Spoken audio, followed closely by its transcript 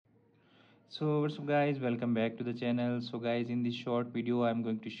So what's up guys, welcome back to the channel. So guys, in this short video I'm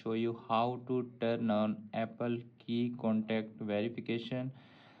going to show you how to turn on Apple key contact verification.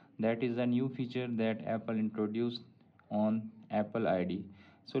 That is a new feature that Apple introduced on Apple ID.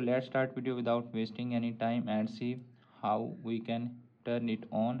 So let's start video without wasting any time and see how we can turn it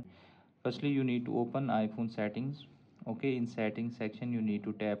on. Firstly, you need to open iPhone settings. Okay, in settings section you need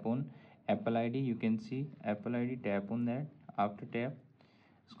to tap on Apple ID. You can see Apple ID, tap on that. After tap,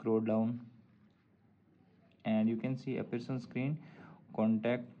 scroll down and you can see appears on screen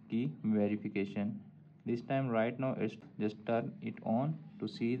contact key verification. This time right now it's just turn it on to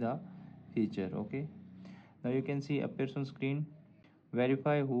see the feature. Okay, now you can see appears on screen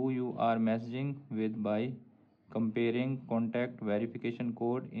verify who you are messaging with by comparing contact verification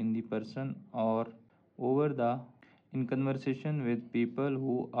code in the person or over the in conversation with people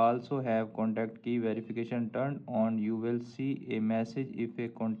who also have contact key verification turned on. You will see a message if a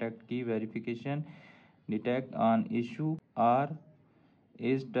contact key verification detect an issue or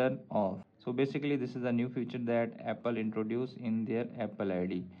is turned off. So basically this is a new feature that Apple introduced in their Apple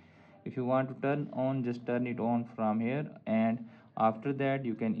ID. If you want to turn on, just turn it on from here, and after that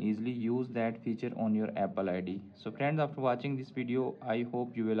you can easily use that feature on your Apple ID. So friends, after watching this video, I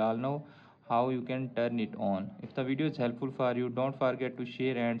hope you will all know how you can turn it on. If the video is helpful for you, don't forget to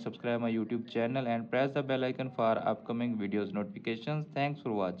share and subscribe my YouTube channel and press the bell icon for upcoming videos notifications. Thanks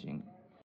for watching.